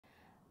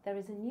There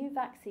is a new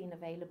vaccine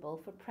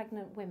available for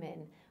pregnant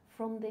women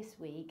from this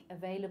week,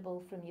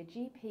 available from your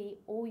GP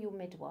or your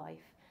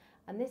midwife.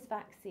 And this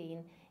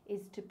vaccine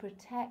is to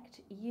protect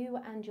you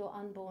and your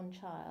unborn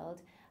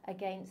child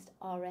against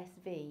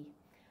RSV.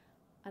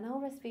 And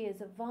RSV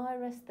is a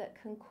virus that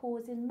can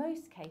cause, in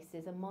most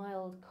cases, a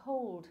mild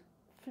cold,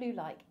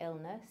 flu-like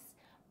illness,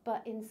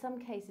 but in some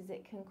cases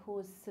it can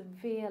cause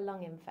severe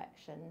lung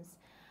infections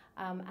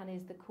and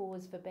is the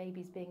cause for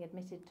babies being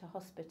admitted to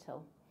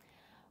hospital.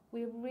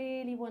 We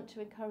really want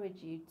to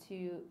encourage you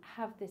to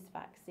have this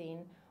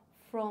vaccine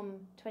from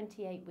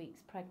 28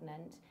 weeks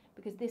pregnant,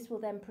 because this will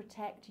then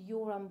protect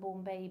your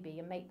unborn baby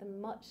and make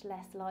them much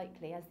less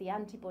likely, as the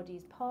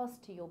antibodies pass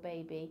to your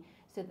baby,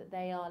 so that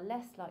they are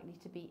less likely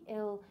to be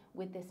ill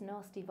with this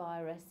nasty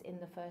virus in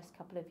the first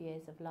couple of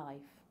years of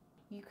life.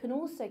 You can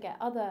also get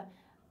other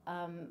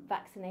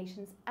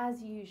vaccinations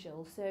as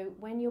usual. So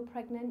when you're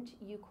pregnant,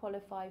 you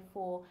qualify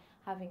for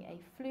having a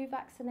flu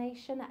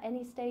vaccination at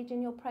any stage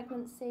in your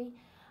pregnancy,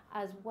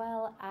 as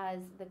well as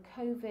the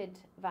COVID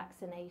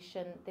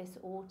vaccination this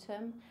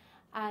autumn.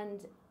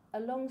 And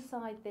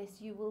alongside this,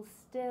 you will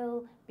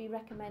still be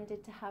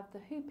recommended to have the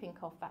whooping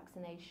cough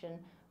vaccination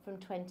from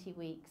 20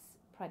 weeks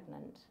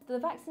pregnant. The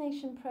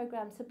vaccination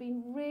programs have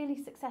been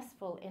really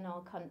successful in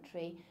our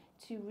country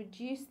to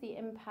reduce the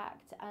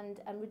impact and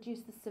reduce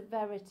the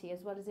severity,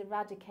 as well as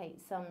eradicate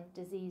some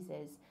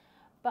diseases.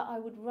 But I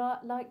would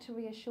like to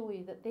reassure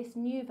you that this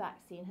new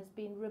vaccine has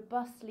been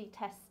robustly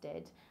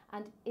tested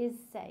and is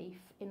safe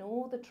in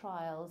all the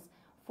trials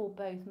for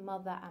both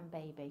mother and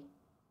baby.